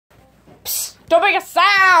Don't make a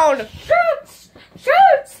sound. Shoots.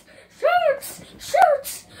 Shoots. Shoots.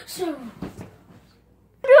 Shoots. Shoots.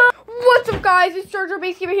 What's up, guys? It's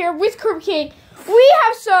sodjdjdjsjsjsjsjskdkx here with Kirby King. We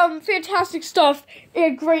have some fantastic stuff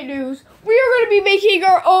and great news. We are going to be making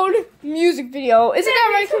our own music video. Isn't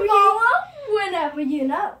that right, Kirby King? Whenever you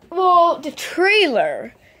know. Well, the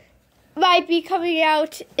trailer might be coming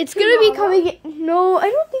out. It's going to be coming. No, I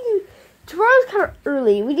don't think. Tomorrow's kind of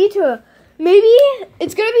early. We need to. Maybe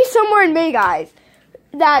it's going to be somewhere in May, guys.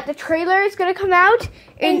 That the trailer is going to come out.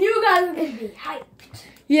 And you guys are going to be hyped.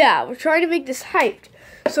 Yeah, we're trying to make this hyped.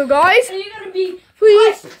 So, guys, And you're going to be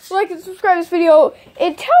please hyped. like and subscribe to this video.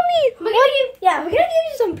 And tell me We're going to give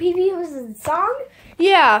you some previews of the song.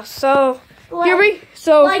 Yeah, so Like, here we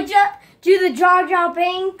so Like, do the Jar Jar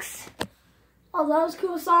Binks. All those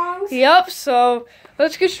cool songs. yep, so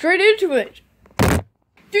let's get straight into it.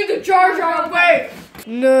 Do the Jar Jar way.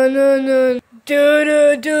 No. Do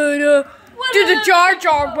the Jar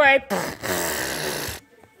Jar way.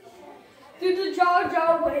 Do the Jar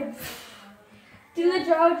Jar way. Do the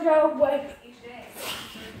Jar Jar way.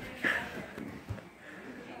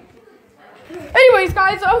 Anyways,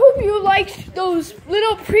 guys, I hope you liked those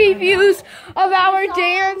little previews of our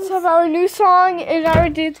dance, of our new song, and our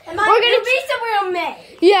dance. We're gonna be somewhere in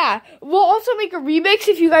May. Yeah, we'll also make a remix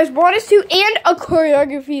if you guys want us to, and a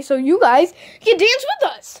choreography so you guys can dance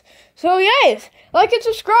with us. So, yes, like and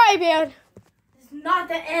subscribe, and It's not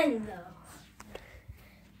the end, though.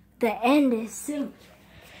 The end is soon.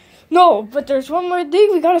 no, but there's one more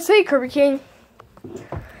thing we gotta say, Kirby King.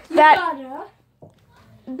 That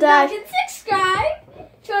Like and subscribe,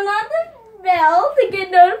 turn on the bell to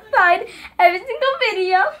get notified every single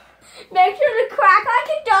video. Make sure to quack like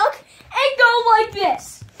a duck and go like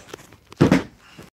this.